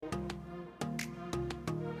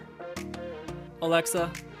Alexa,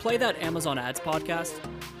 play that Amazon Ads podcast.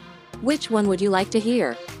 Which one would you like to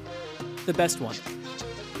hear? The best one.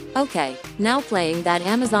 Okay, now playing that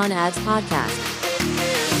Amazon Ads podcast.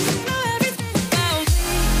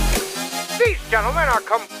 These gentlemen are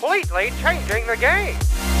completely changing the game.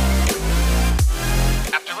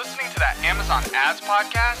 After listening to that Amazon Ads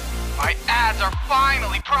podcast, my ads are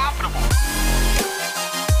finally profitable.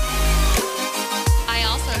 I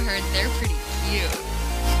also heard they're pretty cute.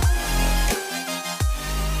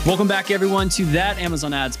 Welcome back, everyone, to that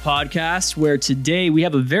Amazon Ads podcast, where today we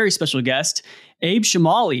have a very special guest, Abe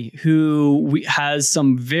Chomali, who has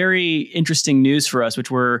some very interesting news for us, which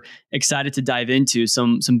we're excited to dive into.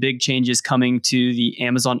 Some big changes coming to the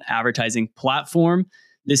Amazon advertising platform.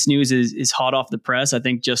 This news is hot off the press. I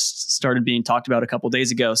think just started being talked about a couple of days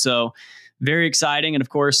ago. So very exciting. And of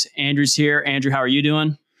course, Andrew's here. Andrew, how are you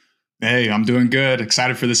doing? Hey, I'm doing good.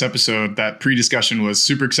 Excited for this episode. That pre-discussion was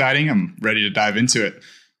super exciting. I'm ready to dive into it.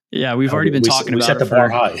 Yeah, we've already been talking about it. We set the bar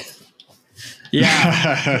high.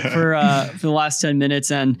 Yeah, for the last 10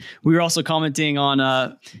 minutes. And we were also commenting on,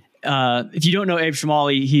 if you don't know Abe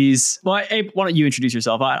Chomali, Abe, why don't you introduce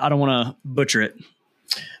yourself? I don't want to butcher it.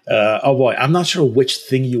 Oh boy, I'm not sure which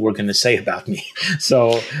thing you were going to say about me.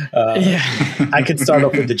 So I can start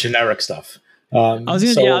off with the generic stuff. I was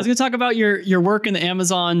going to talk about your work in the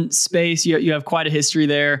Amazon space. You have quite a history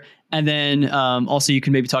there. And then also you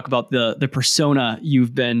can maybe talk about the persona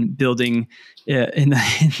you've been building in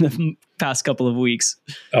the past couple of weeks.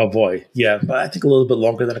 Oh boy. Yeah. But I think a little bit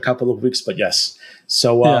longer than a couple of weeks, but yes.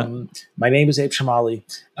 So my name is Abe Chomali.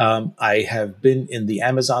 I have been in the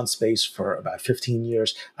Amazon space for about 15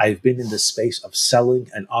 years. I've been in the space of selling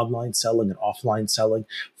and online selling and offline selling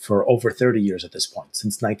for over 30 years at this point,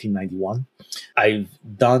 since 1991. I've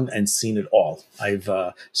done and seen it all. I've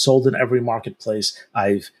sold in every marketplace.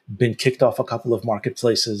 I've been kicked off a couple of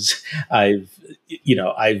marketplaces. I've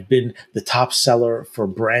been the top seller for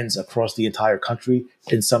brands across the entire country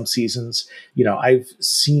in some seasons. I've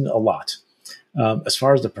seen a lot. As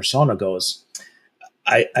far as the persona goes,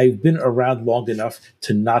 I've been around long enough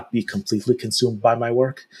to not be completely consumed by my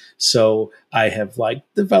work. So I have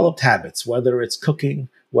developed habits, whether it's cooking,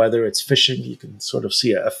 whether it's fishing. You can sort of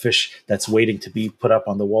see a fish that's waiting to be put up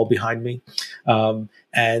on the wall behind me.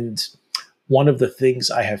 And one of the things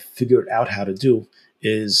I have figured out how to do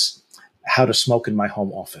is how to smoke in my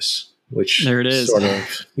home office. Which there it is. Sort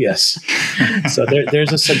of, yes. So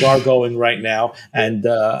there's a cigar going right now, and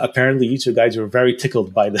apparently you two guys were very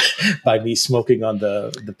tickled by me smoking on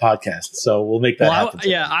the podcast. So we'll make that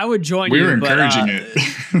happen. I would join you. We were encouraging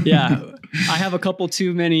it. Yeah, I have a couple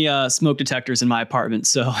too many smoke detectors in my apartment,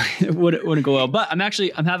 so it wouldn't go well. But I'm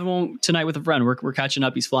having one tonight with a friend. We're catching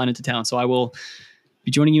up. He's flying into town, so I will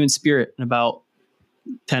be joining you in spirit in about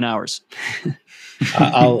 10 hours.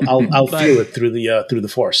 I'll feel it through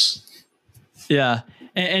the force. Yeah.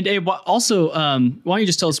 And Abe, also, why don't you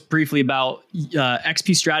just tell us briefly about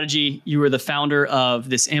XP Strategy? You were the founder of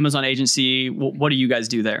this Amazon agency. What do you guys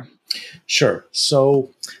do there? Sure. So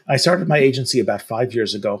I started my agency about 5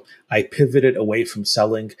 years ago. I pivoted away from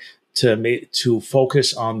selling to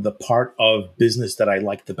focus on the part of business that I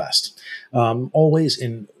like the best. Always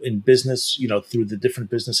in business, through the different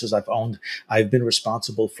businesses I've owned, I've been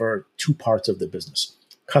responsible for two parts of the business: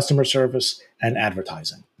 customer service and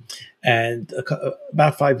advertising. And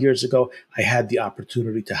about 5 years ago, I had the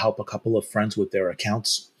opportunity to help a couple of friends with their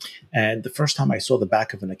accounts. And the first time I saw the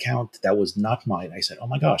back of an account that was not mine, I said, oh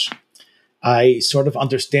my gosh, I sort of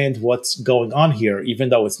understand what's going on here, even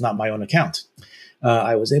though it's not my own account.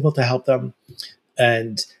 I was able to help them.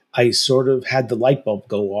 And I sort of had the light bulb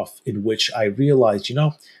go off, in which I realized,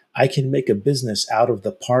 I can make a business out of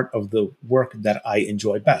the part of the work that I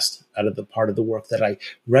enjoy best, out of the part of the work that I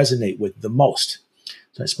resonate with the most.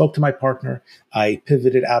 So I spoke to my partner. I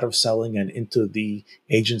pivoted out of selling and into the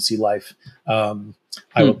agency life. I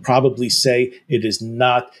will probably say it is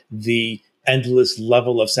not the endless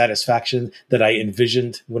level of satisfaction that I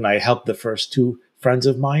envisioned when I helped the first two friends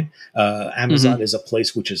of mine. Amazon is a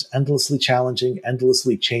place which is endlessly challenging,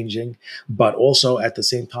 endlessly changing, but also at the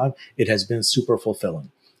same time, it has been super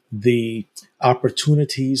fulfilling. The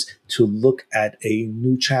opportunities to look at a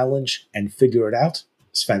new challenge and figure it out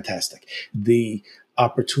is fantastic. The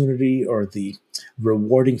opportunity or the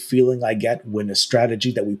rewarding feeling I get when a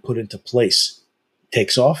strategy that we put into place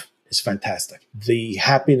takes off is fantastic. The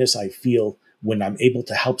happiness I feel when I'm able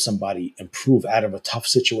to help somebody improve out of a tough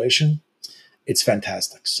situation, it's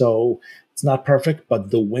fantastic. So it's not perfect, but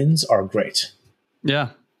the wins are great.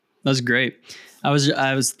 Yeah, that's great. I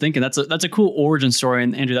was thinking that's a cool origin story.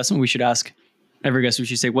 And Andrew, that's something we should ask every guest. We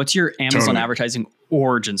should say, what's your Amazon advertising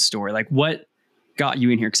origin story? Like, what got you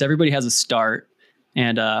in here? Because everybody has a start.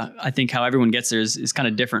 And I think how everyone gets there is kind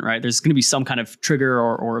of different, right? There's going to be some kind of trigger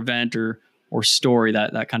or event or story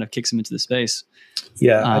that kind of kicks them into the space.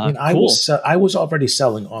 Yeah, I mean, Cool. I was already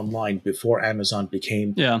selling online before Amazon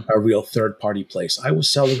became a real third-party place. I was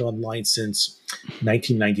selling online since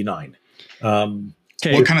 1999.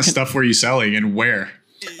 Okay. What kind of stuff were you selling and where?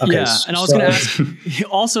 Okay, yeah, and I was going to ask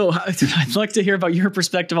also, I'd like to hear about your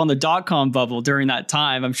perspective on the .com bubble during that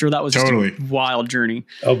time. I'm sure that was just a wild journey.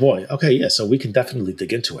 Oh boy. Okay, yeah, so we can definitely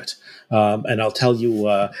dig into it. And I'll tell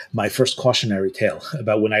you my first cautionary tale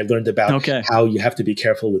about when I learned about how you have to be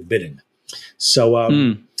careful with bidding. So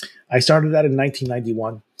I started out in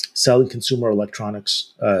 1991 selling consumer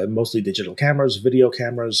electronics, mostly digital cameras, video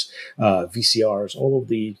cameras, VCRs, all of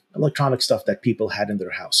the electronic stuff that people had in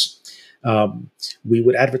their house. We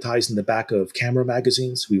would advertise in the back of camera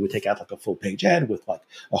magazines. We would take out like a full page ad with like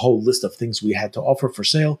a whole list of things we had to offer for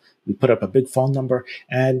sale. We put up a big phone number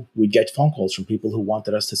and we'd get phone calls from people who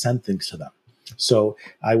wanted us to send things to them. So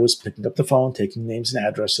I was picking up the phone, taking names and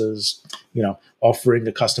addresses, offering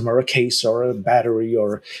the customer a case or a battery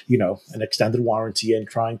or, an extended warranty, and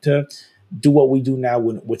trying to do what we do now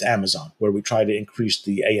with Amazon, where we try to increase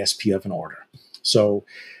the ASP of an order. So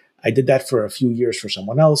I did that for a few years for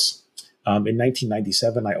someone else. In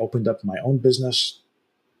 1997, I opened up my own business.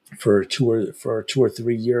 For two or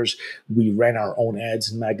 3 years, we ran our own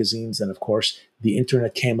ads in magazines. And of course, the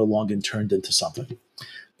internet came along and turned into something.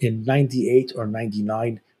 In 98 or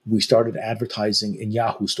 99, we started advertising in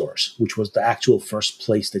Yahoo stores, which was the actual first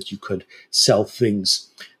place that you could sell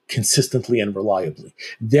things consistently and reliably.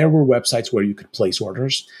 There were websites where you could place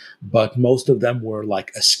orders, but most of them were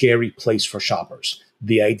like a scary place for shoppers.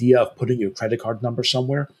 The idea of putting your credit card number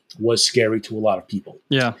somewhere was scary to a lot of people.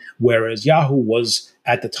 Yeah. Whereas Yahoo was,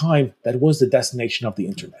 at the time, that was the destination of the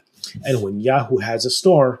internet. And when Yahoo has a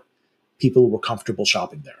store, people were comfortable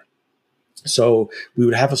shopping there. So we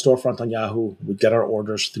would have a storefront on Yahoo, we'd get our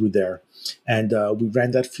orders through there, and we ran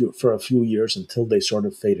that for a few years until they sort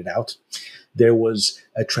of faded out. There was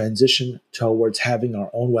a transition towards having our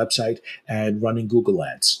own website and running Google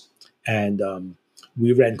Ads. And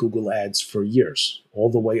we ran Google Ads for years, all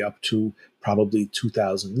the way up to probably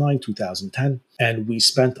 2009, 2010. And we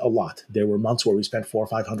spent a lot. There were months where we spent $400,000 or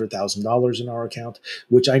 $500,000 in our account,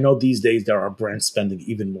 which I know these days there are brands spending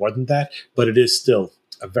even more than that, but it is still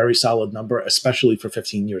a very solid number, especially for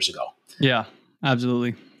 15 years ago. Yeah,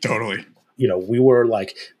 absolutely. Totally. We were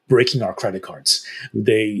like breaking our credit cards.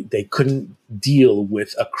 They couldn't deal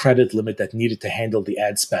with a credit limit that needed to handle the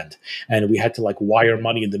ad spend. And we had to like wire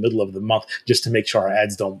money in the middle of the month just to make sure our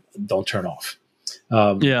ads don't turn off.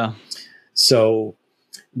 So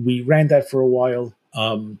we ran that for a while.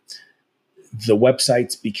 The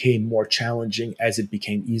websites became more challenging as it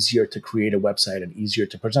became easier to create a website and easier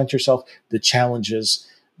to present yourself. The challenges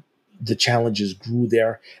grew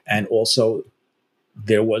there, and also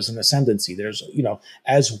there was an ascendancy. There's,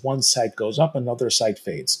 as one site goes up, another site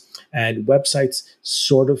fades. And websites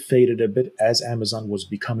sort of faded a bit as Amazon was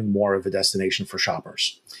becoming more of a destination for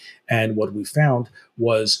shoppers. And what we found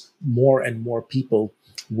was more and more people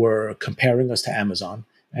were comparing us to Amazon.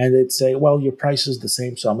 And they'd say, well, your price is the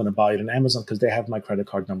same, so I'm going to buy it on Amazon because they have my credit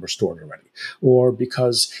card number stored already. Or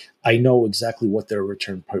because I know exactly what their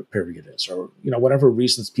return period is. Or, whatever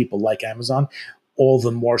reasons people like Amazon, all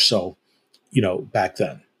the more so, back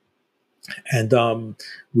then. And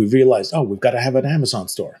we realized, we've got to have an Amazon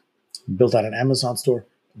store. Built out an Amazon store,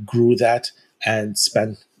 grew that, and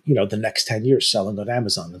spent, the next 10 years selling on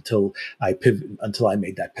Amazon until I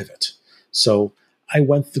made that pivot. So I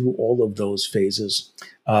went through all of those phases.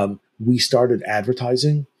 We started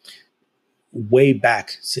advertising way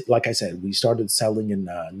back. Like I said, we started selling in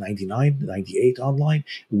 99, 98 online.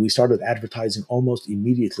 We started advertising almost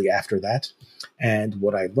immediately after that. And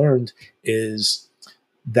what I learned is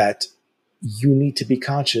that you need to be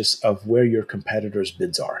conscious of where your competitors'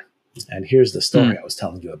 bids are. And here's the story I was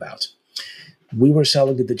telling you about. We were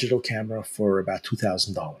selling a digital camera for about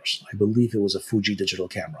 $2,000. I believe it was a Fuji digital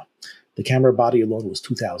camera. The camera body alone was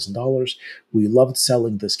 $2,000. We loved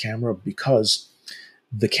selling this camera because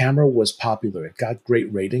the camera was popular. It got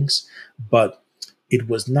great ratings, but it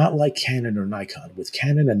was not like Canon or Nikon. With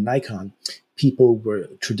Canon and Nikon, people were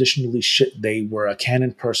traditionally they were a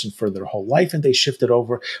Canon person for their whole life, and they shifted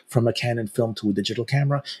over from a Canon film to a digital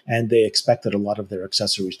camera, and they expected a lot of their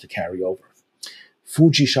accessories to carry over.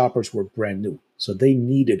 Fuji shoppers were brand new, so they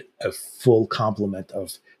needed a full complement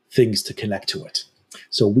of things to connect to it.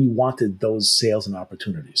 So we wanted those sales and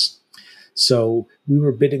opportunities. So we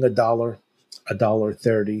were bidding $1,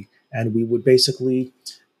 $1.30, and we would basically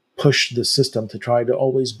push the system to try to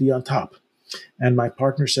always be on top. And my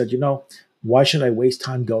partner said, Why should I waste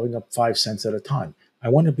time going up 5 cents at a time? I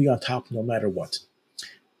want to be on top no matter what.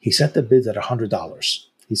 He set the bids at $100.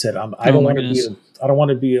 He said, I don't want to be, I don't want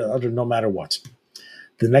to be under no matter what.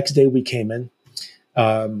 The next day we came in,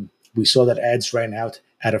 we saw that ads ran out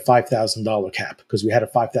at a $5,000 cap because we had a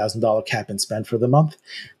 $5,000 cap and spend for the month.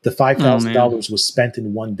 The $5,000 was spent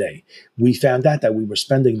in one day. We found out that we were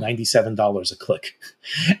spending $97 a click.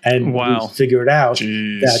 And we figured out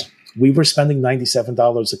that we were spending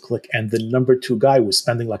 $97 a click and the number 2 guy was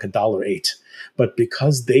spending like $1.08. But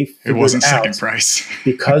because they figured it wasn't second price.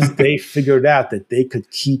 because they figured out that they could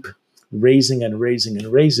keep raising and raising and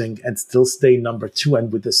raising and still stay number 2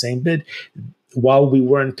 and with the same bid, while we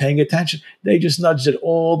weren't paying attention, they just nudged it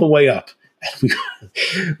all the way up.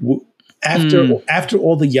 And after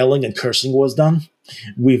all the yelling and cursing was done,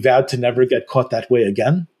 we vowed to never get caught that way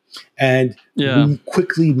again. And we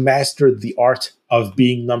quickly mastered the art of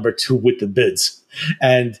being number 2 with the bids.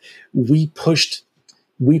 And we pushed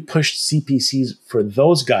CPCs for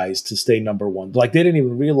those guys to stay number 1. Like they didn't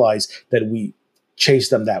even realize that we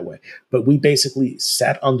chased them that way. But we basically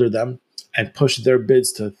sat under them and pushed their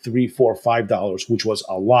bids to $3, $4, $5, which was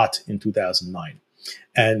a lot in 2009.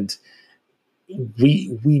 And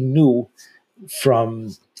we knew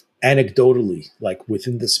from anecdotally, like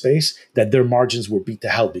within the space, that their margins were beat to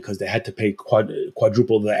hell because they had to pay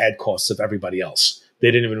quadruple the ad costs of everybody else. They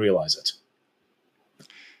didn't even realize it.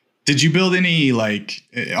 Did you build any, like,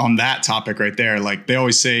 on that topic right there? Like they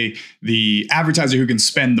always say the advertiser who can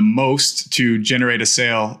spend the most to generate a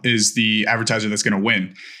sale is the advertiser that's going to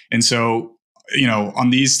win. And so, you know,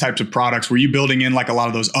 on these types of products, were you building in like a lot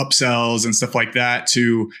of those upsells and stuff like that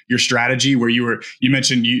to your strategy where you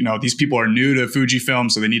mentioned, you know, these people are new to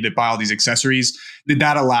Fujifilm, so they need to buy all these accessories. Did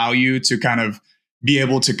that allow you to kind of be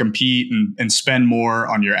able to compete and spend more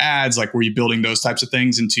on your ads? Like, were you building those types of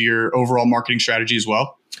things into your overall marketing strategy as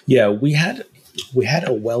well? Yeah, we had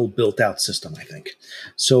a well built out system, I think.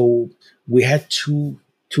 So we had two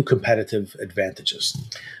competitive advantages.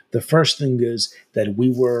 The first thing is that we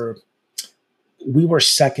were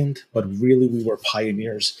second, but really we were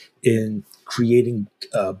pioneers in creating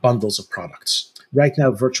bundles of products. Right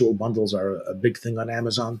now, virtual bundles are a big thing on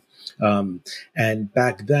Amazon. And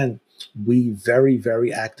back then, we very,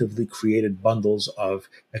 very actively created bundles of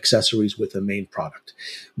accessories with the main product.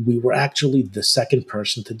 We were actually the second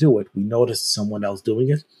person to do it. We noticed someone else doing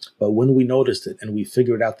it, but when we noticed it and we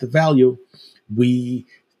figured out the value, we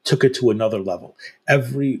took it to another level.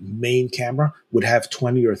 Every main camera would have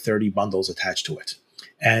 20 or 30 bundles attached to it.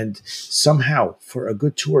 And somehow, for a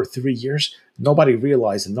good 2 or 3 years, nobody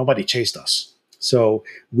realized and nobody chased us. So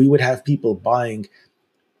we would have people buying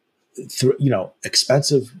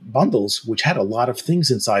expensive bundles, which had a lot of things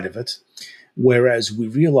inside of it. Whereas we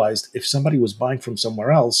realized if somebody was buying from somewhere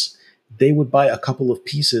else, they would buy a couple of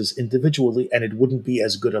pieces individually and it wouldn't be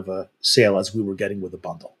as good of a sale as we were getting with a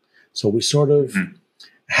bundle. So we sort of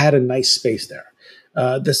had a nice space there.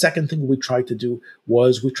 The second thing we tried to do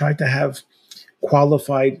was we tried to have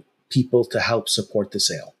qualified people to help support the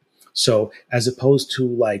sale. So as opposed to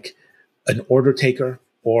like an order taker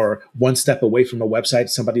or one step away from a website,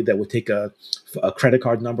 somebody that would take a credit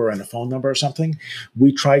card number and a phone number or something,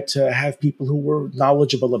 we tried to have people who were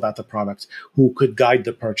knowledgeable about the product, who could guide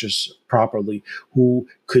the purchase properly, who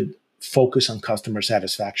could focus on customer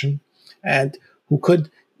satisfaction, and who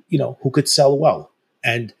could sell well.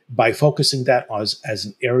 And by focusing that as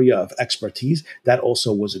an area of expertise, that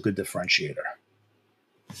also was a good differentiator.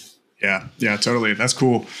 Yeah, totally. That's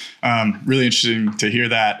cool. Really interesting to hear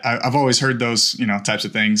that. I've always heard those, types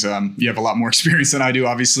of things. You have a lot more experience than I do,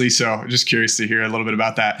 obviously. So just curious to hear a little bit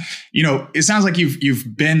about that. It sounds like you've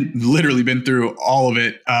literally been through all of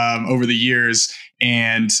it over the years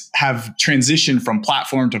and have transitioned from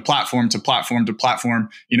platform to platform to platform to platform.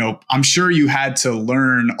 I'm sure you had to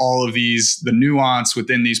learn all of the nuance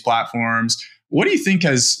within these platforms. What do you think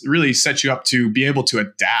has really set you up to be able to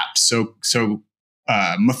adapt so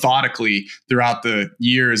methodically throughout the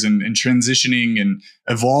years and transitioning and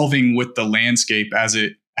evolving with the landscape as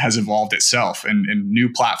it has evolved itself and new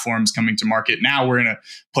platforms coming to market? Now we're in a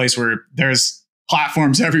place where there's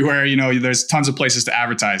platforms everywhere. There's tons of places to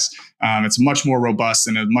advertise. It's much more robust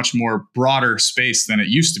and a much more broader space than it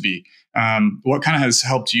used to be. What kind of has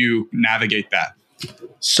helped you navigate that?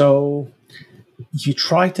 So you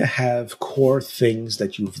try to have core things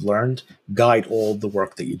that you've learned guide all the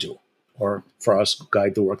work that you do, or for us,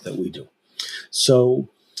 guide the work that we do. So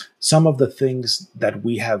some of the things that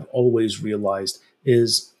we have always realized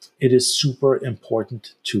is it is super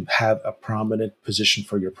important to have a prominent position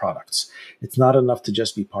for your products. It's not enough to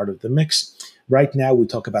just be part of the mix. Right now, we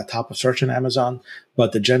talk about top of search on Amazon,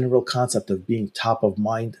 but the general concept of being top of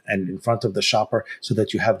mind and in front of the shopper so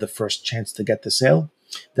that you have the first chance to get the sale,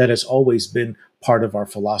 that has always been part of our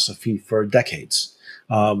philosophy for decades.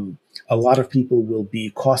 A lot of people will be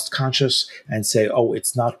cost conscious and say, oh,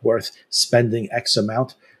 it's not worth spending X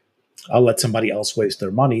amount. I'll let somebody else waste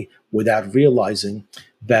their money, without realizing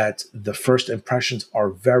that the first impressions are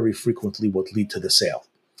very frequently what lead to the sale.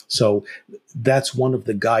 So that's one of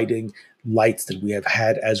the guiding lights that we have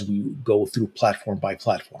had as we go through platform by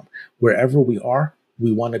platform. Wherever we are,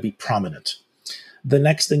 we want to be prominent. The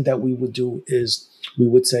next thing that we would do is we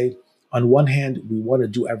would say, on one hand, we want to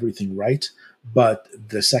do everything right. But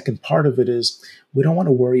the second part of it is we don't want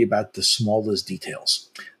to worry about the smallest details.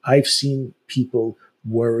 I've seen people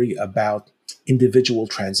worry about individual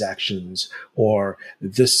transactions, or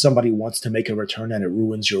this somebody wants to make a return and it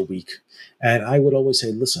ruins your week. And I would always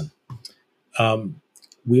say, listen,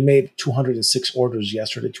 we made 206 orders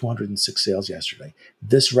yesterday, 206 sales yesterday.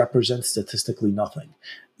 This represents statistically nothing.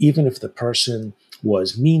 Even if the person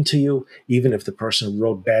was mean to you, even if the person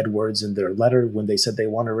wrote bad words in their letter when they said they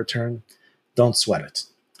want to return, don't sweat it.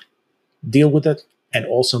 Deal with it and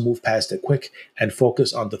also move past it quick and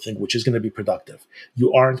focus on the thing which is going to be productive.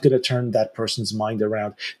 You aren't going to turn that person's mind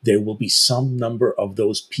around. There will be some number of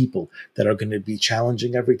those people that are going to be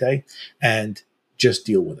challenging every day, and just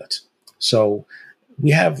deal with it. So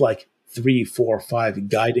we have like 3, 4, 5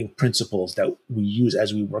 guiding principles that we use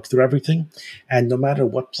as we work through everything. And no matter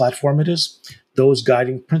what platform it is, those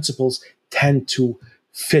guiding principles tend to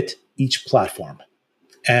fit each platform.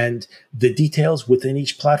 And the details within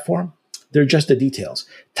each platform, they're just the details.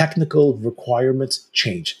 Technical requirements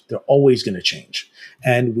change. They're always going to change.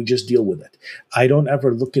 And we just deal with it. I don't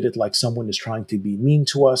ever look at it like someone is trying to be mean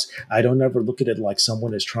to us. I don't ever look at it like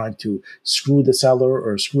someone is trying to screw the seller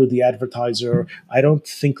or screw the advertiser. I don't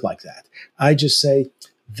think like that. I just say,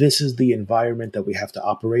 this is the environment that we have to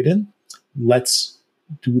operate in. Let's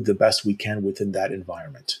do the best we can within that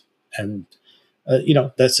environment. And,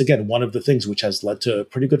 that's, again, one of the things which has led to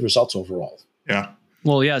pretty good results overall. Yeah.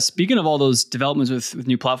 Well, yeah, speaking of all those developments with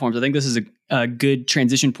new platforms, I think this is a good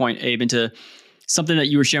transition point, Abe, into something that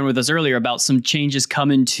you were sharing with us earlier about some changes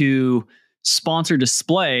coming to sponsor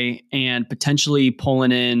display and potentially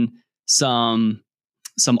pulling in some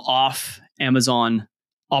off Amazon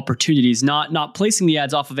opportunities, not placing the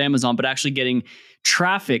ads off of Amazon, but actually getting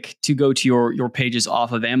traffic to go to your pages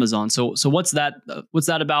off of Amazon. So what's that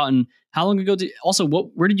about, and how long ago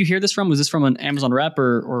where did you hear this from? Was this from an Amazon rep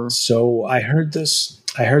or? So I heard this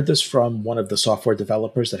from one of the software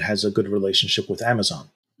developers that has a good relationship with Amazon.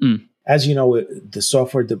 As you know,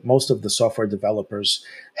 most of the software developers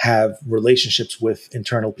have relationships with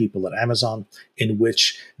internal people at Amazon, in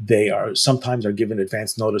which they sometimes are given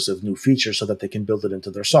advance notice of new features so that they can build it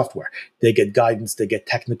into their software. They get guidance, they get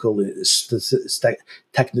technical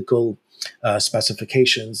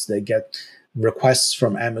specifications, they get requests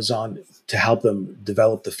from Amazon to help them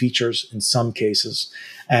develop the features in some cases.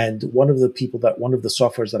 And one of the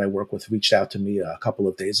softwares that I work with reached out to me a couple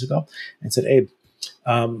of days ago and said, Abe,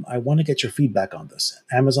 I want to get your feedback on this.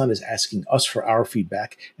 Amazon is asking us for our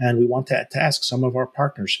feedback, and we want to ask some of our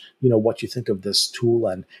partners, what you think of this tool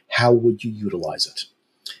and how would you utilize it.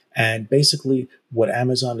 And basically what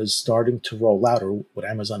Amazon is starting to roll out, or what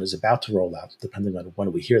Amazon is about to roll out, depending on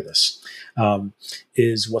when we hear this,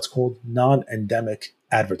 is what's called non-endemic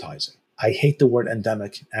advertising. I hate the word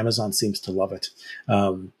endemic. Amazon seems to love it.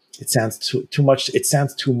 It sounds too much. It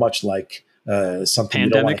sounds too much like something Pandemic. You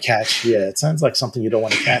don't want to catch. Yeah, it sounds like something you don't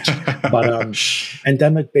want to catch. But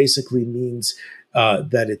endemic basically means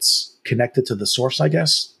that it's connected to the source, I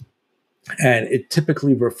guess. And it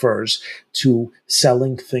typically refers to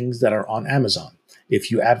selling things that are on Amazon.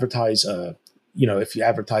 If you advertise a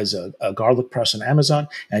garlic press on Amazon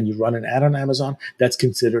and you run an ad on Amazon, that's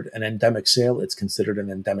considered an endemic sale. It's considered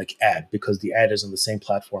an endemic ad because the ad is on the same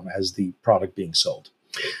platform as the product being sold.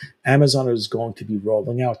 Amazon is going to be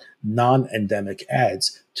rolling out non-endemic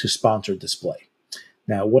ads to sponsored display.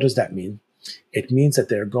 Now, what does that mean? It means that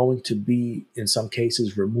they're going to be, in some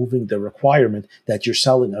cases, removing the requirement that you're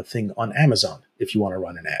selling a thing on Amazon if you want to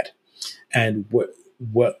run an ad. And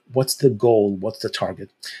what's the goal? What's the target?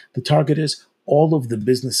 The target is all of the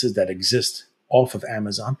businesses that exist off of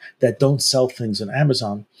Amazon that don't sell things on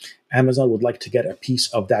Amazon. Amazon would like to get a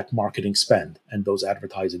piece of that marketing spend and those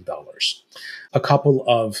advertising dollars. A couple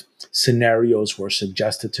of scenarios were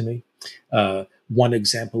suggested to me. One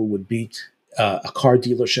example would be A car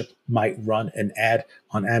dealership might run an ad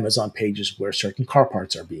on Amazon pages where certain car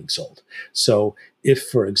parts are being sold. So if,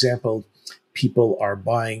 for example, people are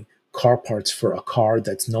buying car parts for a car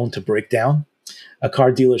that's known to break down, a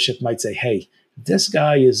car dealership might say, hey, this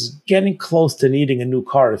guy is getting close to needing a new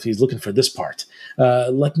car if he's looking for this part.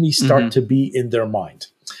 Let me start to be in their mind.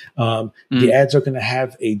 The ads are going to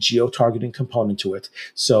have a geo-targeting component to it.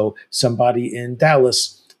 So somebody in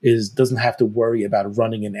Dallas doesn't have to worry about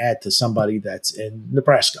running an ad to somebody that's in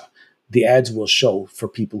Nebraska. The ads will show for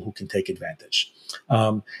people who can take advantage.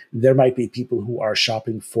 There might be people who are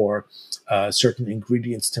shopping for certain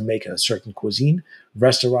ingredients to make a certain cuisine.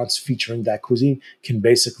 Restaurants featuring that cuisine can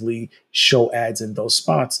basically show ads in those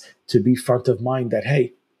spots to be front of mind that,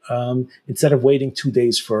 hey, instead of waiting 2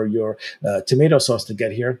 days for your tomato sauce to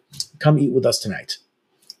get here, come eat with us tonight.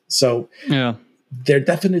 So there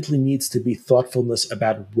definitely needs to be thoughtfulness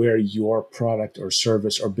about where your product or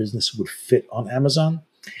service or business would fit on Amazon.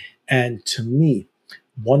 And to me,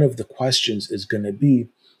 one of the questions is going to be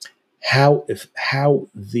how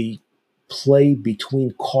the play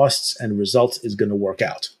between costs and results is going to work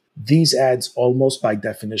out. These ads, almost by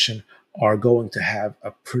definition, are going to have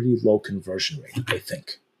a pretty low conversion rate, I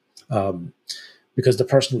think, because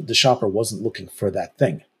the shopper wasn't looking for that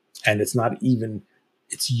thing, and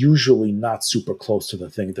it's usually not super close to the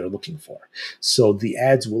thing they're looking for. So the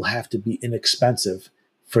ads will have to be inexpensive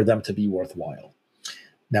for them to be worthwhile.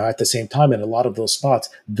 Now, at the same time, in a lot of those spots,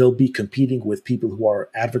 they'll be competing with people who are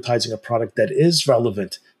advertising a product that is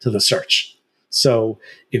relevant to the search. So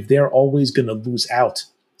if they're always going to lose out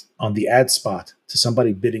on the ad spot to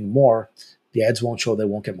somebody bidding more, the ads won't show, they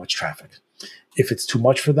won't get much traffic. If it's too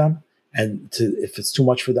much for them, if it's too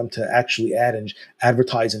much for them to actually add and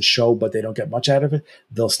advertise and show, but they don't get much out of it,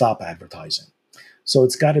 they'll stop advertising. So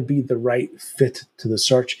it's got to be the right fit to the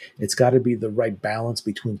search. It's got to be the right balance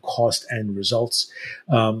between cost and results.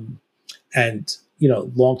 And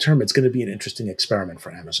long term, it's going to be an interesting experiment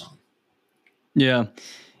for Amazon. Yeah.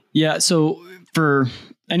 So for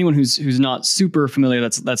anyone who's not super familiar,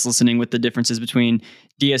 that's listening with the differences between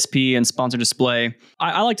DSP and sponsor display,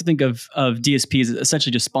 I like to think of DSP as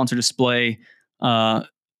essentially just sponsor display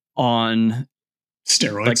on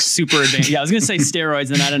steroids, like super advanced. Yeah, I was going to say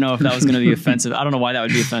steroids, and I don't know if that was going to be offensive. I don't know why that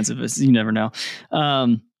would be offensive. You never know.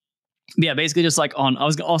 Yeah, basically just like I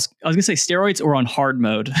was going to say steroids or on hard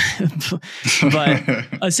mode, but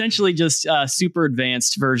essentially just a super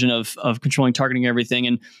advanced version of controlling targeting everything.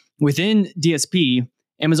 And within DSP,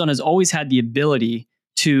 Amazon has always had the ability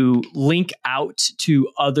to link out to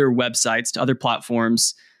other websites, to other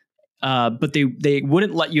platforms, but they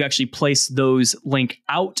wouldn't let you actually place those link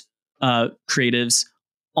out creatives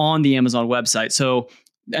on the Amazon website. So,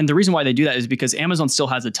 and the reason why they do that is because Amazon still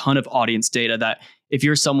has a ton of audience data that if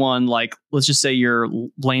you're someone like, let's just say you're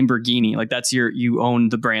Lamborghini, like you own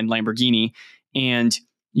the brand Lamborghini and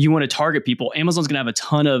you want to target people, Amazon's going to have a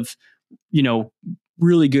ton of,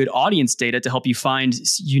 really good audience data to help you find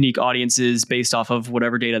unique audiences based off of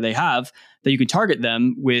whatever data they have that you can target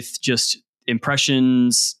them with just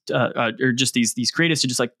impressions or just these creatives to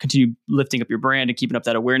just like continue lifting up your brand and keeping up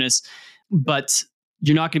that awareness. But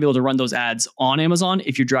you're not going to be able to run those ads on Amazon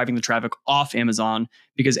if you're driving the traffic off Amazon,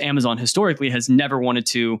 because Amazon historically has never wanted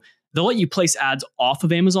to. They'll let you place ads off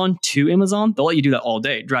of Amazon to Amazon. They'll let you do that all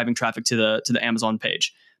day, driving traffic to the Amazon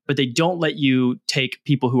page. But they don't let you take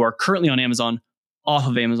people who are currently on Amazon off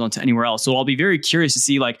of Amazon to anywhere else. So I'll be very curious to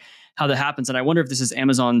see like how that happens. And I wonder if this is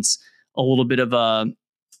Amazon's a little bit of a,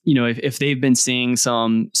 if they've been seeing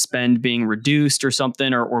some spend being reduced or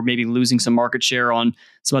something, or maybe losing some market share on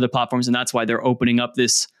some other platforms. And that's why they're opening up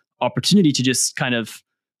this opportunity to just kind of,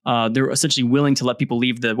 they're essentially willing to let people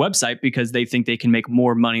leave the website because they think they can make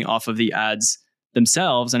more money off of the ads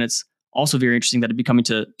themselves. And it's also very interesting that it'd be coming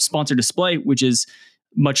to sponsor display, which is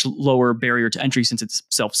much lower barrier to entry since it's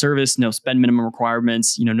self-service, no spend minimum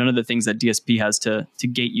requirements, none of the things that DSP has to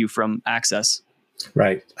gate you from access.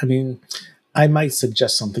 Right. I mean, I might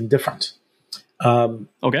suggest something different.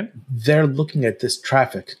 Okay. They're looking at this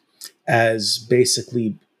traffic as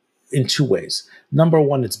basically in two ways. Number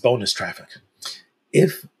one, it's bonus traffic.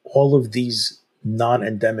 If all of these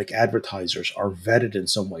non-endemic advertisers are vetted in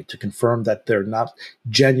some way to confirm that they're not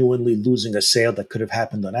genuinely losing a sale that could have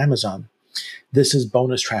happened on Amazon, this is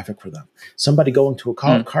bonus traffic for them. Somebody going to a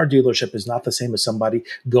car dealership is not the same as somebody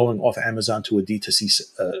going off Amazon to a D2C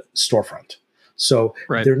storefront. So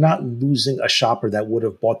They're not losing a shopper that would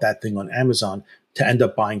have bought that thing on Amazon to end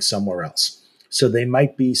up buying somewhere else. So they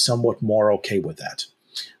might be somewhat more okay with that.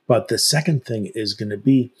 But the second thing is going to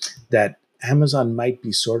be that Amazon might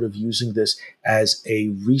be sort of using this as a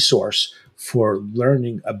resource for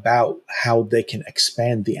learning about how they can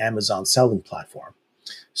expand the Amazon selling platform.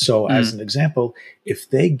 So as an example, if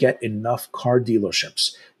they get enough car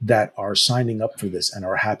dealerships that are signing up for this and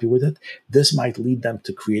are happy with it, this might lead them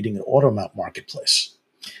to creating an auto mount marketplace.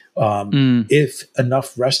 If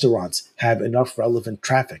enough restaurants have enough relevant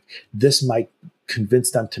traffic, this might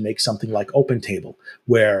convince them to make something like OpenTable,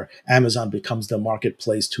 where Amazon becomes the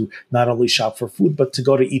marketplace to not only shop for food, but to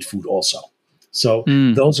go to eat food also. So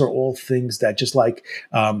those are all things that, just like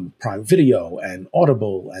Prime Video and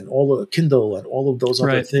Audible and all of Kindle and all of those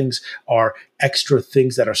other things, are extra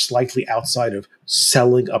things that are slightly outside of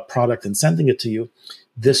selling a product and sending it to you.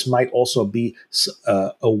 This might also be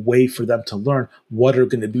a way for them to learn what are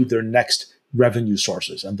going to be their next revenue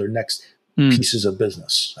sources and their next pieces of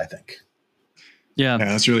business, I think. Yeah,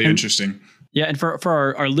 that's really interesting. Yeah, and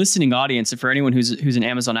for our listening audience, and for anyone who's an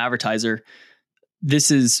Amazon advertiser,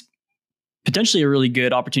 this is potentially a really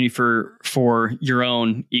good opportunity for your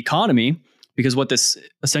own economy, because what this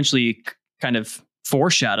essentially kind of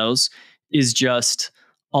foreshadows is just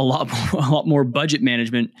a lot more budget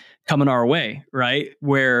management coming our way, right?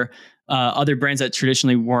 Where other brands that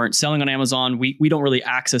traditionally weren't selling on Amazon, we don't really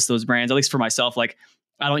access those brands. At least for myself, like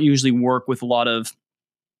I don't usually work with a lot of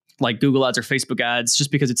like Google ads or Facebook ads,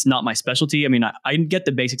 just because it's not my specialty. I mean, I get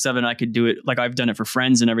the basics of it and I could do it. Like I've done it for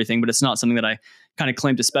friends and everything, but it's not something that I kind of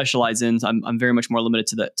claim to specialize in. I'm very much more limited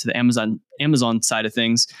to the Amazon side of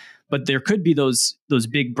things. But there could be those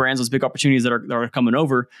big brands, those big opportunities that are coming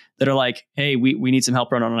over that are like, hey, we need some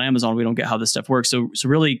help running on Amazon. We don't get how this stuff works. So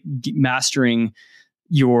really mastering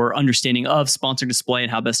your understanding of sponsored display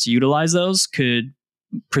and how best to utilize those could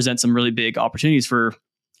present some really big opportunities for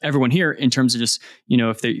everyone here, in terms of just,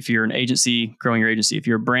 if you're an agency, growing your agency; if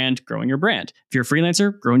you're a brand, growing your brand; if you're a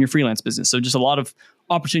freelancer, growing your freelance business. So just a lot of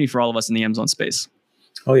opportunity for all of us in the Amazon space.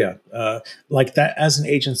 Oh yeah. Like that, as an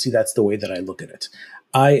agency, that's the way that I look at it.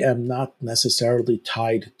 I am not necessarily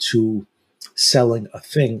tied to selling a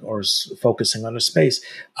thing or focusing on a space.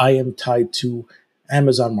 I am tied to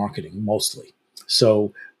Amazon marketing mostly.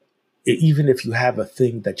 So even if you have a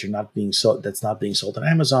thing that that's not being sold on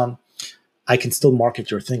Amazon, I can still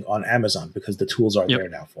market your thing on Amazon because the tools are there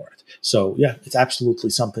now for it. So yeah, it's absolutely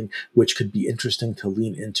something which could be interesting to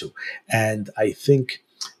lean into. And I think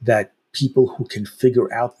that people who can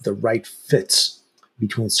figure out the right fits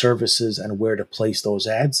between services and where to place those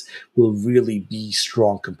ads will really be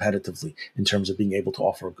strong competitively in terms of being able to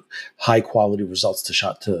offer high quality results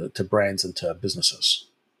to brands and to businesses.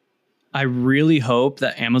 I really hope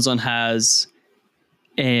that Amazon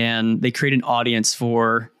they create an audience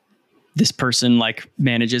for this person, like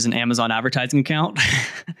manages an Amazon advertising account.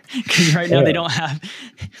 Because right now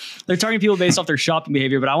they're targeting people based off their shopping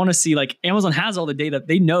behavior. But I want to see, like, Amazon has all the data.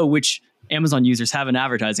 They know which Amazon users have an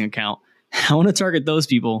advertising account. I want to target those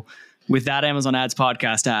people with that Amazon Ads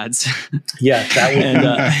podcast ads. Yeah,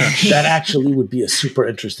 that actually would be a super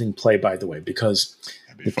interesting play, by the way, because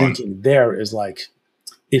the thinking there is like,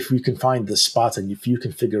 if we can find the spots and if you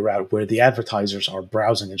can figure out where the advertisers are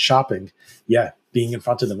browsing and shopping, being in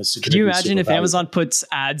front of them is super. Can you imagine if Amazon puts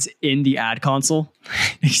ads in the ad console?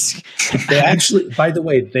 They actually, by the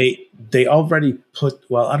way, they already put,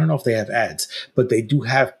 well, I don't know if they have ads, but they do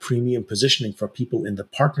have premium positioning for people in the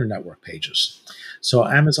partner network pages. So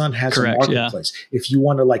Amazon has a marketplace. Yeah. If you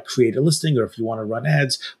want to like create a listing, or if you want to run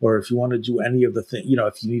ads, or if you want to do any of the things,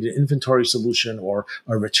 if you need an inventory solution or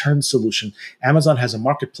a return solution, Amazon has a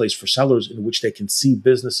marketplace for sellers in which they can see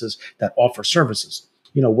businesses that offer services.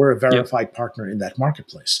 We're a verified partner in that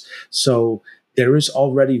marketplace. So there is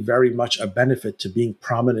already very much a benefit to being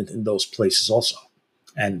prominent in those places also.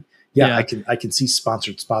 And I can see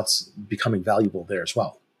sponsored spots becoming valuable there as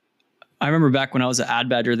well. I remember back when I was at Ad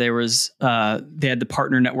Badger, they had the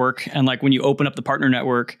partner network. And like when you open up the partner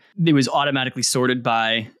network, it was automatically sorted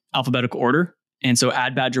by alphabetical order. And so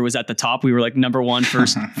Ad Badger was at the top. We were like number one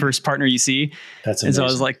first partner you see. That's amazing. And so I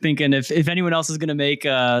was like thinking, if anyone else is going to make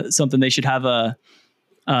something, they should have a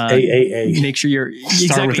make sure you're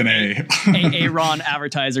start with an A. Ron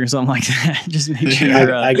advertiser or something like that. Just make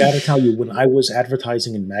sure. I got to tell you, when I was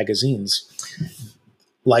advertising in magazines,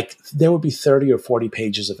 like there would be 30 or 40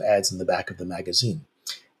 pages of ads in the back of the magazine.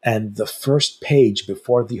 And the first page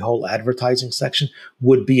before the whole advertising section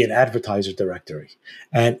would be an advertiser directory.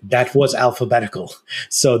 And that was alphabetical.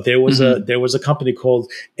 So there was a company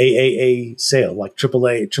called AAA Sale, like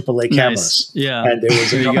AAA cameras. Nice. Yeah. And there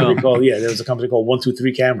was a company called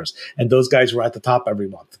 123 Cameras. And those guys were at the top every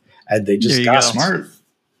month. And they just got smart.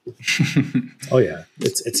 Oh yeah.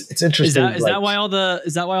 It's interesting. Is that why all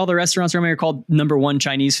the restaurants around here are called number one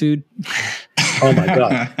Chinese food? Oh my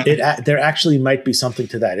God. There actually might be something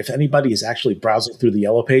to that. If anybody is actually browsing through the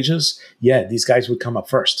yellow pages, yeah, these guys would come up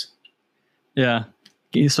first. Yeah.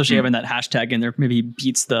 Especially having that hashtag in there maybe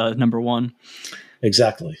beats the number one.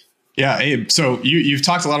 Exactly. Yeah, Abe. So you've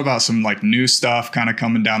talked a lot about some like new stuff kind of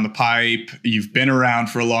coming down the pipe. You've been around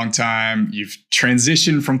for a long time. You've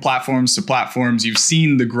transitioned from platforms to platforms. You've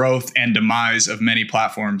seen the growth and demise of many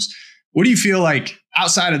platforms. What do you feel like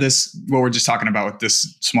outside of this, what we're just talking about with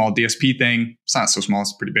this small DSP thing? It's not so small,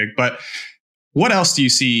 it's pretty big. But what else do you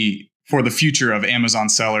see for the future of Amazon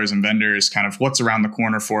sellers and vendors? Kind of what's around the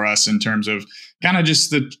corner for us in terms of kind of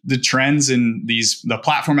just the trends in the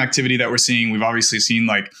platform activity that we're seeing? We've obviously seen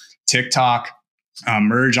like TikTok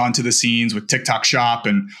merge onto the scenes with TikTok Shop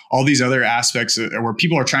and all these other aspects where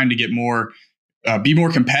people are trying to get more, be more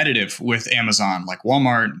competitive with Amazon, like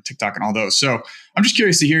Walmart, TikTok, and all those. So I'm just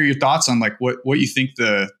curious to hear your thoughts on like what you think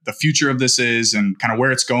the future of this is and kind of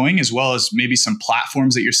where it's going, as well as maybe some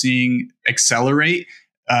platforms that you're seeing accelerate,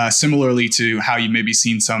 similarly to how you maybe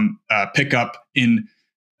seen some pickup in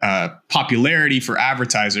popularity for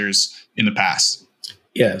advertisers in the past.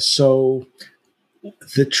 Yeah. So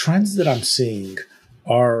the trends that I'm seeing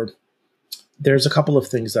there's a couple of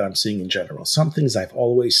things that I'm seeing in general. Some things I've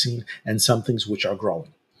always seen and some things which are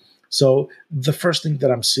growing. So the first thing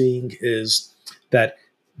that I'm seeing is that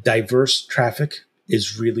diverse traffic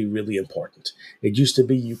is really, really important. It used to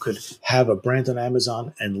be you could have a brand on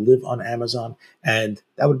Amazon and live on Amazon, and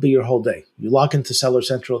that would be your whole day. You log into Seller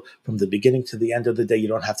Central from the beginning to the end of the day. You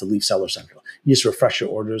don't have to leave Seller Central. You just refresh your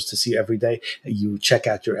orders to see every day. You check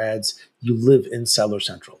out your ads. You live in Seller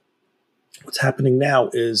Central. What's happening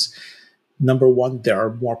now is, number one, there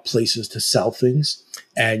are more places to sell things,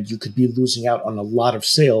 and you could be losing out on a lot of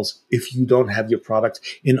sales if you don't have your product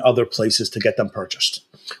in other places to get them purchased.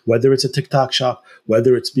 Whether it's a TikTok shop,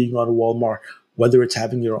 whether it's being on Walmart, whether it's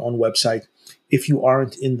having your own website, if you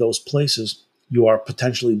aren't in those places, you are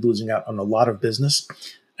potentially losing out on a lot of business.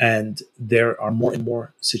 And there are more and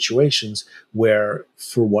more situations where,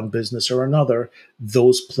 for one business or another,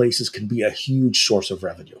 those places can be a huge source of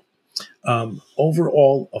revenue.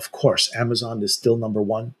 Overall, of course, Amazon is still number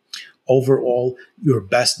one. Overall, your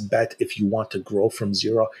best bet if you want to grow from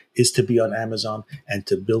zero is to be on Amazon and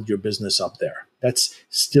to build your business up there. That's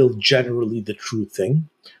still generally the true thing,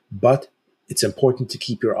 but it's important to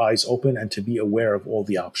keep your eyes open and to be aware of all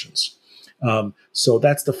the options. So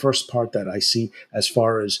that's the first part that I see as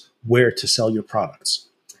far as where to sell your products.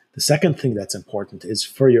 The second thing that's important is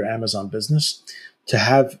for your Amazon business to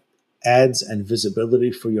have ads and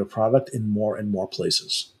visibility for your product in more and more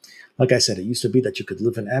places. Like I said, it used to be that you could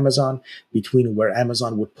live in Amazon. Between where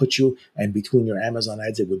Amazon would put you and between your Amazon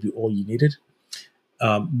ads, it would be all you needed.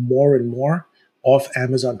 More and more off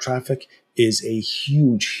Amazon traffic is a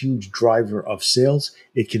huge, huge driver of sales.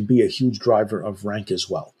 It can be a huge driver of rank as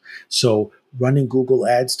well. So running Google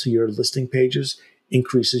ads to your listing pages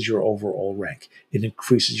increases your overall rank. It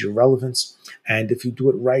increases your relevance. And if you do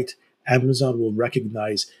it right, Amazon will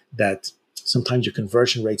recognize that sometimes your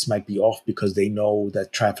conversion rates might be off because they know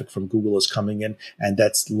that traffic from Google is coming in and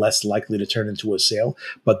that's less likely to turn into a sale,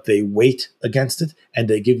 but they weight against it and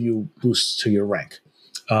they give you boosts to your rank.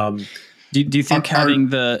 Do you think having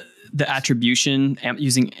the attribution,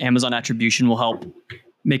 using Amazon attribution will help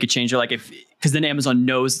make a change? Or like because then Amazon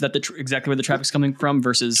knows that exactly where the traffic's coming from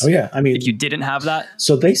versus if you didn't have that.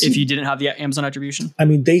 So if you didn't have the Amazon attribution,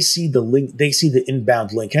 they see the link, they see the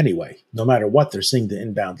inbound link anyway. No matter what, they're seeing the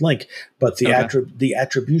inbound link. But the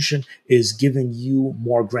attribution is giving you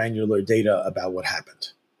more granular data about what happened.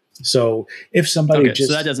 So if somebody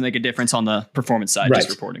so that doesn't make a difference on the performance side,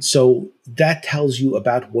 just reporting. So that tells you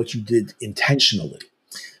about what you did intentionally.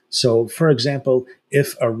 So for example,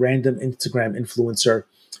 if a random Instagram influencer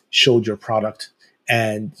showed your product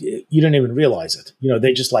and you didn't even realize it,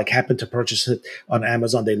 they just like happened to purchase it on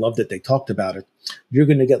Amazon. They loved it. They talked about it. You're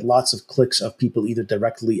going to get lots of clicks of people either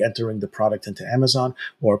directly entering the product into Amazon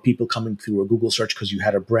or people coming through a Google search because you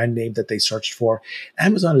had a brand name that they searched for.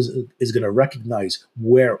 Amazon is going to recognize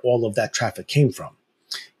where all of that traffic came from,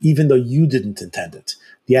 even though you didn't intend it.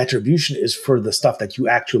 The attribution is for the stuff that you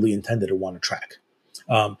actually intended to want to track.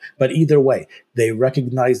 But either way, they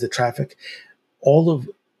recognize the traffic.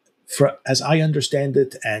 As I understand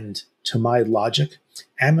it, and to my logic,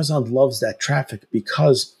 Amazon loves that traffic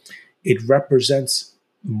because it represents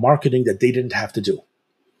marketing that they didn't have to do.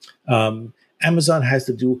 Amazon has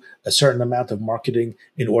to do a certain amount of marketing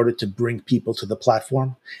in order to bring people to the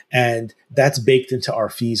platform. And that's baked into our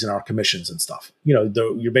fees and our commissions and stuff.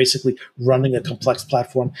 You're basically running a complex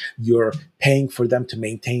platform. You're paying for them to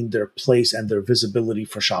maintain their place and their visibility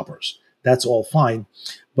for shoppers. That's all fine.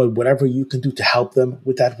 But whatever you can do to help them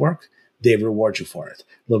with that work, they reward you for it.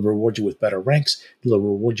 They'll reward you with better ranks. They'll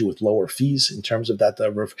reward you with lower fees in terms of that,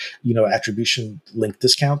 attribution link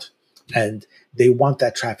discount. And they want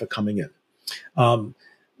that traffic coming in.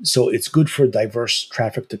 So it's good for diverse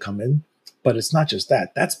traffic to come in, but it's not just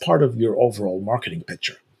that. That's part of your overall marketing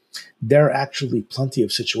picture. There are actually plenty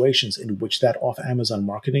of situations in which that off Amazon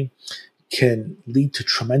marketing can lead to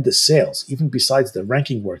tremendous sales, even besides the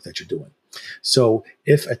ranking work that you're doing. So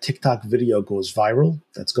if a TikTok video goes viral,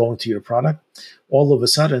 that's going to your product, all of a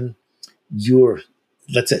sudden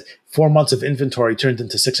let's say 4 months of inventory turned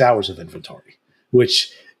into 6 hours of inventory,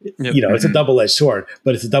 which, it's a double-edged sword,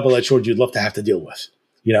 but it's a double-edged sword you'd love to have to deal with,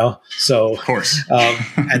 So, of course.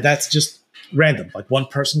 and that's just random. Like one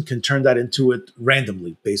person can turn that into it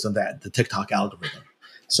randomly based on the TikTok algorithm.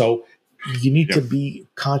 So you need to be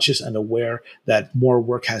conscious and aware that more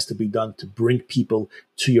work has to be done to bring people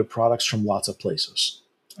to your products from lots of places.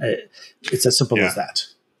 It's as simple as that.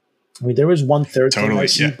 I mean, there is one third thing I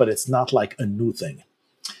see, but it's not like a new thing.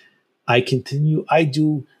 I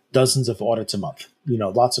do dozens of audits a month.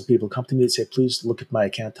 Lots of people come to me and say, please look at my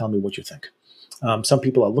account, tell me what you think. Some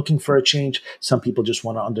people are looking for a change. Some people just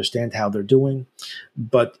want to understand how they're doing.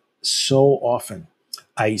 But so often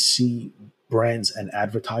I see brands and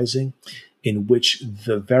advertising in which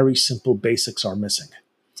the very simple basics are missing.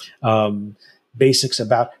 Basics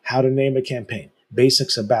about how to name a campaign,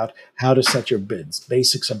 basics about how to set your bids,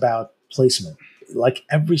 basics about placement, like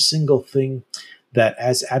every single thing that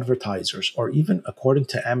as advertisers, or even according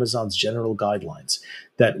to Amazon's general guidelines,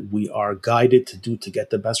 that we are guided to do to get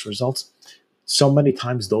the best results. So many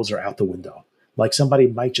times those are out the window. Like somebody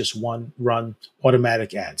might just run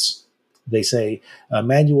automatic ads. They say,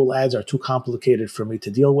 manual ads are too complicated for me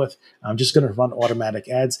to deal with. I'm just going to run automatic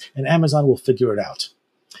ads and Amazon will figure it out.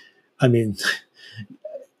 I mean,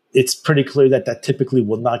 it's pretty clear that typically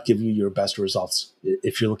will not give you your best results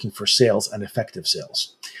if you're looking for sales and effective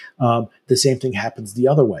sales. The same thing happens the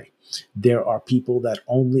other way. There are people that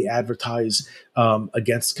only advertise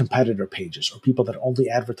against competitor pages, or people that only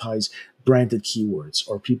advertise branded keywords,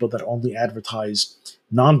 or people that only advertise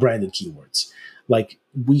non-branded keywords. Like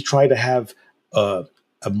we try to have a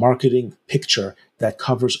marketing picture that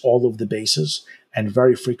covers all of the bases, and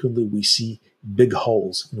very frequently we see big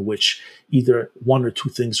holes in which either one or two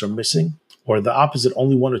things are missing, or the opposite,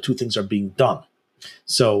 only one or two things are being done.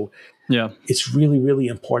 So it's really, really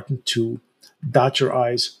important to dot your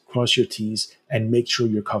I's, cross your T's, and make sure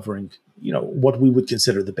you're covering, what we would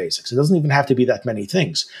consider the basics. It doesn't even have to be that many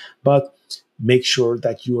things, but make sure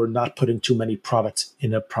that you are not putting too many products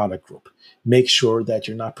in a product group. Make sure that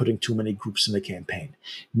you're not putting too many groups in a campaign.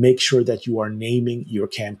 Make sure that you are naming your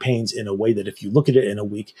campaigns in a way that if you look at it in a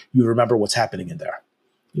week, you remember what's happening in there.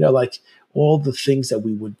 Like all the things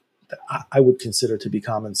that I would consider to be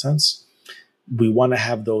common sense. We want to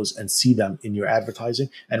have those and see them in your advertising.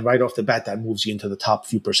 And right off the bat, that moves you into the top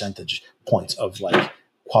few percentage points of like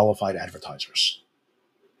qualified advertisers.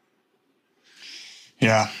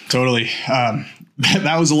 Yeah, totally.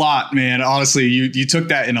 That was a lot, man. Honestly, you took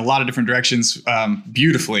that in a lot of different directions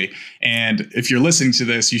beautifully. And if you're listening to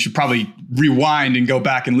this, you should probably rewind and go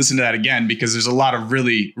back and listen to that again, because there's a lot of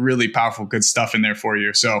really, really powerful, good stuff in there for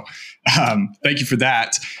you. So thank you for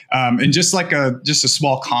that. And just a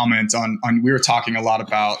small comment on we were talking a lot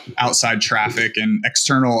about outside traffic and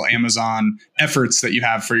external Amazon efforts that you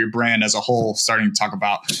have for your brand as a whole, starting to talk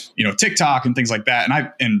about, TikTok and things like that.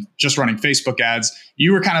 And just running Facebook ads.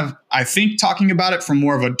 You were kind of, I think, talking about it from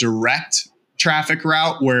more of a direct traffic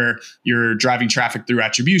route where you're driving traffic through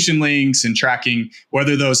attribution links and tracking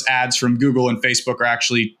whether those ads from Google and Facebook are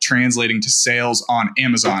actually translating to sales on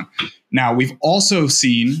Amazon. Now, we've also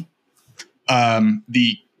seen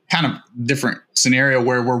the kind of different scenario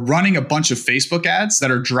where we're running a bunch of Facebook ads that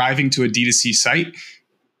are driving to a D2C site,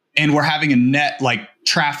 and we're having a net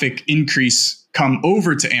traffic increase come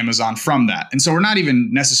over to Amazon from that. And so we're not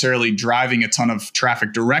even necessarily driving a ton of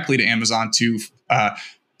traffic directly to Amazon to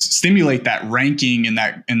stimulate that ranking and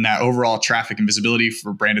that overall traffic and visibility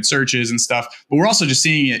for branded searches and stuff. But we're also just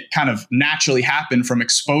seeing it kind of naturally happen from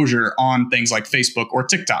exposure on things like Facebook or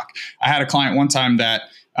TikTok. I had a client one time that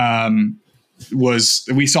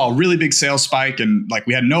we saw a really big sales spike and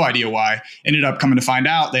we had no idea why. Ended up coming to find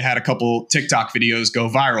out they had a couple TikTok videos go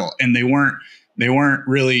viral, and they weren't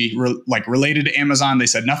really related to Amazon. They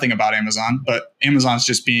said nothing about Amazon, but Amazon's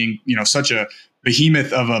just being, such a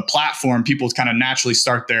behemoth of a platform. People kind of naturally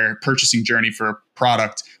start their purchasing journey for a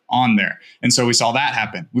product on there. And so we saw that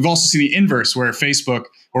happen. We've also seen the inverse where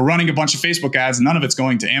we're running a bunch of Facebook ads. None of it's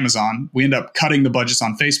going to Amazon. We end up cutting the budgets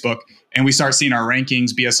on Facebook, and we start seeing our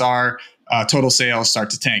rankings, BSR, total sales start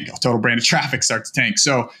to tank, total branded traffic start to tank.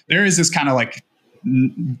 So there is this kind of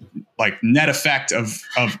like net effect of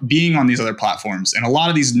being on these other platforms. And a lot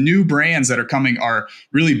of these new brands that are coming are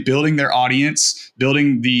really building their audience,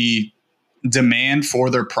 building the demand for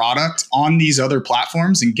their product on these other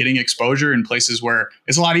platforms and getting exposure in places where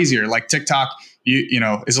it's a lot easier. Like TikTok, you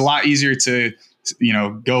know, is a lot easier to, you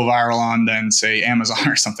know, go viral on than say Amazon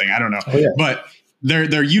or something. I don't know. Oh, yeah. But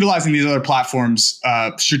they're utilizing these other platforms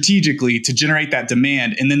strategically to generate that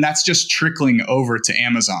demand. And then that's just trickling over to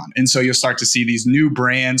Amazon. And so you'll start to see these new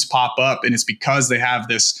brands pop up, and it's because they have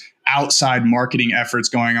this outside marketing efforts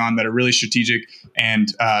going on that are really strategic and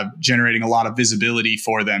generating a lot of visibility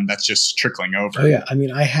for them. That's just trickling over. Oh yeah. I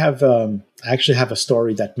mean, I actually have a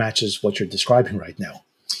story that matches what you're describing right now.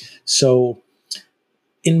 So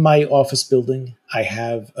in my office building, I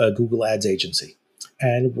have a Google Ads agency,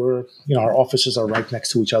 and our offices are right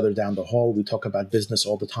next to each other down the hall. We talk about business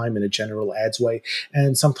all the time in a general ads way.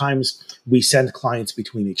 And sometimes we send clients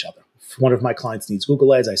between each other. If one of my clients needs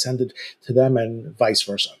Google Ads, I send it to them, and vice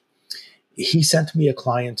versa. He sent me a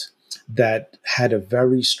client that had a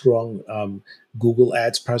very strong Google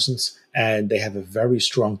Ads presence, and they have a very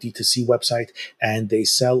strong D2C website, and they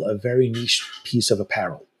sell a very niche piece of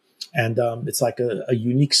apparel. And it's like a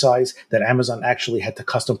unique size that Amazon actually had to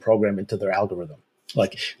custom program into their algorithm.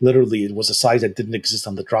 Like literally, it was a size that didn't exist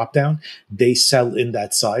on the dropdown. They sell in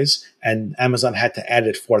that size, and Amazon had to add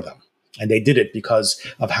it for them. And they did it because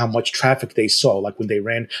of how much traffic they saw. Like when they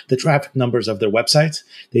ran the traffic numbers of their website,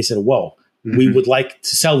 they said, whoa, we would like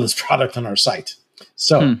to sell this product on our site.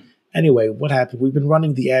 So anyway, what happened? We've been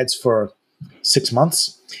running the ads for 6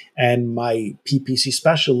 months, and my PPC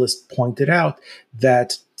specialist pointed out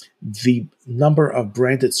that the number of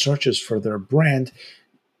branded searches for their brand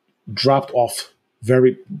dropped off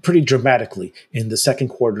pretty dramatically in the second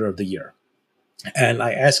quarter of the year. And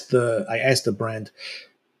I asked the brand,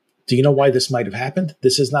 do you know why this might have happened?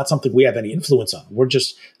 This is not something we have any influence on. We're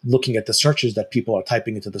just looking at the searches that people are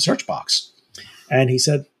typing into the search box. And he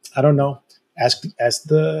said, I don't know. Ask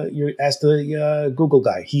the Google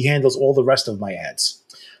guy. He handles all the rest of my ads.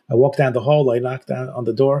 I walked down the hall. I knocked down on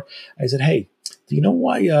the door. I said, hey, do you know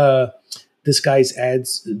why this guy's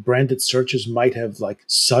ads, branded searches might have like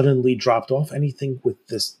suddenly dropped off? Anything with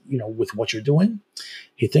this, with what you're doing?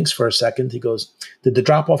 He thinks for a second. He goes, did the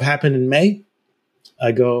drop off happen in May?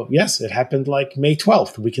 I go, yes, it happened like May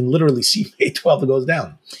 12th. We can literally see May 12th, it goes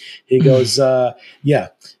down. He goes, yeah,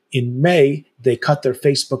 in May, they cut their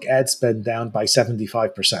Facebook ad spend down by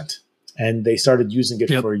 75%. And they started using it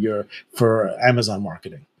for Amazon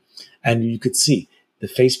marketing. And you could see the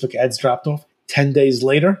Facebook ads dropped off. 10 days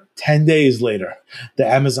later, the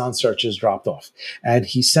Amazon searches dropped off. And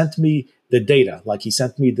he sent me the data, like he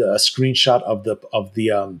sent me a screenshot of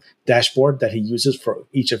the dashboard that he uses for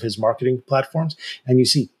each of his marketing platforms. And you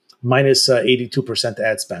see minus 82%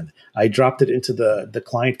 ad spend. I dropped it into the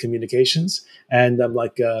client communications, and I'm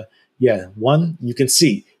like, you can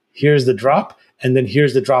see here's the drop, and then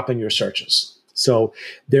here's the drop in your searches. So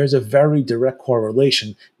there's a very direct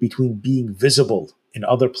correlation between being visible in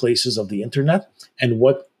other places of the internet and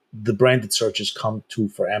what the branded searches come to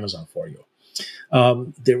for Amazon for you.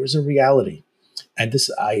 There is a reality, and this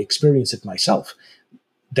I experience it myself,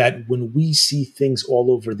 that when we see things all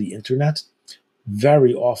over the internet,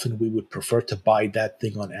 very often we would prefer to buy that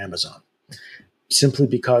thing on Amazon, simply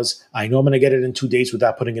because I know I'm going to get it in 2 days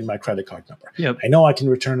without putting in my credit card number. Yep. I know I can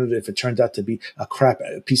return it if it turns out to be a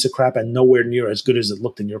piece of crap and nowhere near as good as it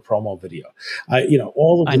looked in your promo video. I know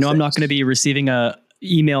I'm not going to be receiving a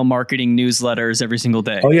email marketing newsletters every single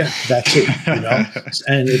day. Oh yeah, that too.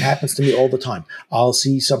 And it happens to me all the time. I'll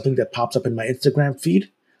see something that pops up in my Instagram feed.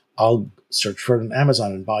 I'll search for it on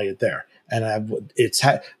Amazon and buy it there. And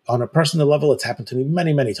on a personal level, it's happened to me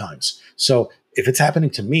many, many times. So if it's happening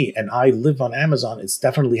to me and I live on Amazon, it's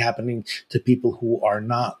definitely happening to people who are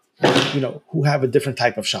not, who have a different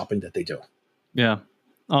type of shopping that they do. Yeah.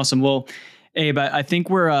 Awesome. Well, Abe, I think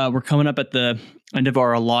we're coming up at the end of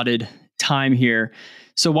our allotted time here.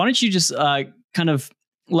 So why don't you just kind of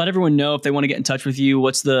let everyone know if they want to get in touch with you,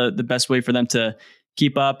 what's the best way for them to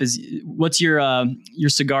keep up? What's your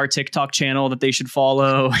cigar TikTok channel that they should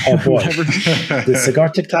follow? Oh boy. The cigar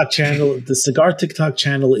TikTok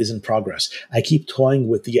channel is in progress. I keep toying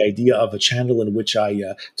with the idea of a channel in which I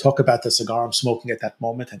talk about the cigar I'm smoking at that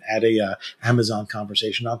moment and add a Amazon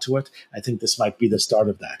conversation onto it. I think this might be the start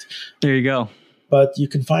of that. There you go. But you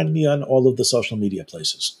can find me on all of the social media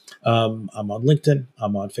places. I'm on LinkedIn.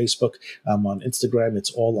 I'm on Facebook. I'm on Instagram.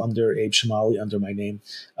 It's all under Abe Chomali, under my name.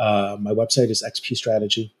 My website is XP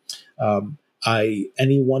Strategy.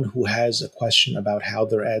 Anyone who has a question about how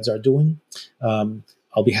their ads are doing,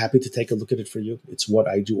 I'll be happy to take a look at it for you. It's what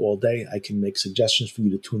I do all day. I can make suggestions for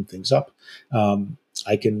you to tune things up.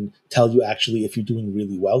 I can tell you actually if you're doing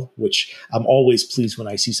really well, which I'm always pleased when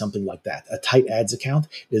I see something like that. A tight ads account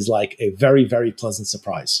is like a very, very pleasant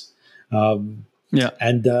surprise. And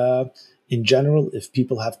in general, if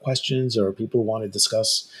people have questions or people want to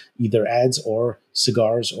discuss either ads or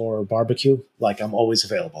cigars or barbecue, like I'm always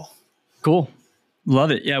available. Cool.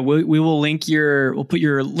 Love it. Yeah. We will we'll put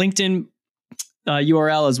your LinkedIn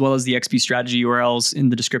URL as well as the XP strategy URLs in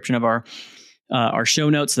the description of our show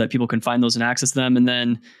notes so that people can find those and access them. And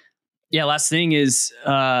then, last thing is,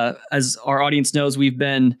 as our audience knows, we've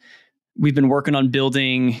been working on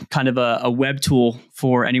building kind of a web tool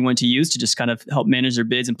for anyone to use to just kind of help manage their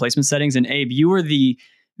bids and placement settings. And Abe, you were the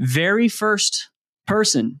very first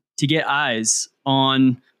person to get eyes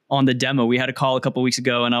on the demo. We had a call a couple of weeks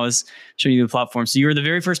ago and I was showing you the platform. So you were the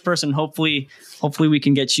very first person. Hopefully we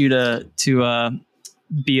can get you to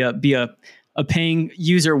be a paying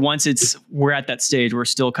user once we're at that stage. We're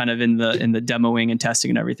still kind of in the demoing and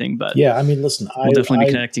testing and everything, but yeah, I mean, listen, we'll definitely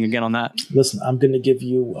be connecting again on that. Listen, I'm going to give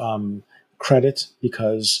you credit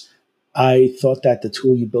because I thought that the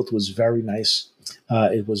tool you built was very nice.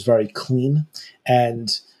 It was very clean,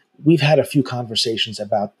 and we've had a few conversations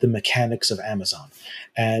about the mechanics of Amazon,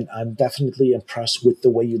 and I'm definitely impressed with the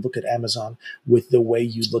way you look at Amazon, with the way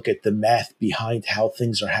you look at the math behind how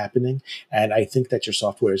things are happening. And I think that your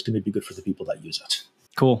software is going to be good for the people that use it.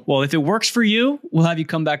 Cool. Well, if it works for you, we'll have you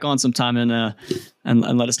come back on sometime and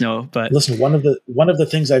let us know. But listen, one of the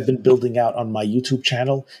things I've been building out on my YouTube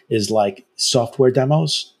channel is like software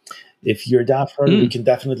demos. If you're down for it, we can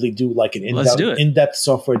definitely do like an in-depth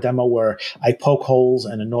software demo where I poke holes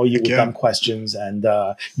and annoy you with dumb questions, and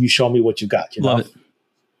you show me what you got. You Love know? it.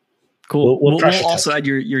 Cool. We'll also add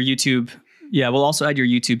your YouTube. Yeah, we'll also add your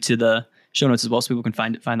YouTube to the show notes as well, so people can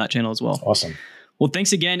find that channel as well. Awesome. Well,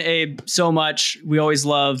 thanks again, Abe, so much. We always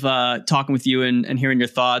love talking with you and hearing your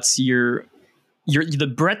thoughts.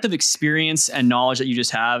 The breadth of experience and knowledge that you just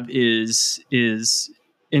have is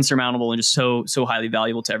insurmountable and just so highly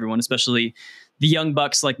valuable to everyone, especially the young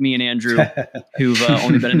bucks like me and Andrew, who've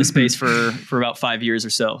only been in the space for about 5 years or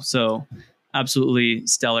so. So absolutely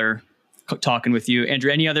stellar talking with you.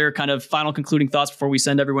 Andrew, any other kind of final concluding thoughts before we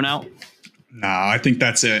send everyone out? No, I think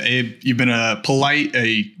that's it. Abe, you've been a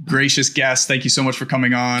gracious guest. Thank you so much for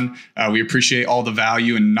coming on. We appreciate all the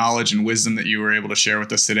value and knowledge and wisdom that you were able to share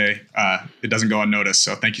with us today. It doesn't go unnoticed.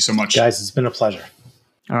 So thank you so much. Guys, it's been a pleasure.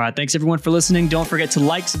 All right. Thanks everyone for listening. Don't forget to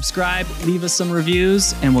like, subscribe, leave us some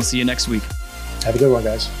reviews, and we'll see you next week. Have a good one,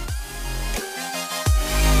 guys.